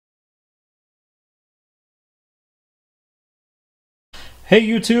Hey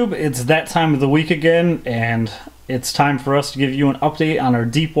YouTube, it's that time of the week again, and it's time for us to give you an update on our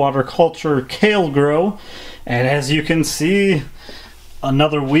deep water culture kale grow. And as you can see,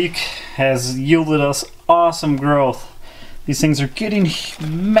 another week has yielded us awesome growth. These things are getting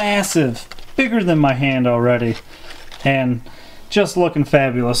massive, bigger than my hand already, and just looking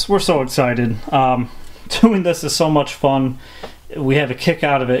fabulous. We're so excited. Doing this is so much fun. We have a kick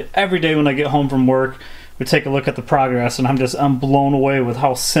out of it. Every day when I get home from work, we take a look at the progress, and I'm blown away with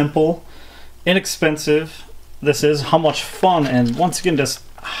how simple, inexpensive this is, how much fun, and once again just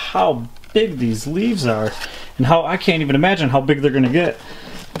how big these leaves are, and how I can't even imagine how big they're gonna get.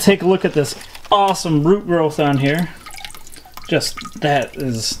 Take a look at this awesome root growth on here. That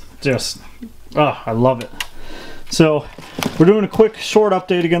is just, oh, I love it. So we're doing a quick short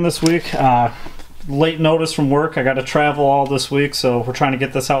update again this week. Late notice from work. I got to travel all this week, so we're trying to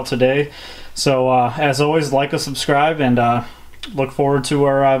get this out today. So as always, like and subscribe, and look forward to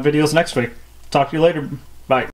our videos next week. Talk to you later.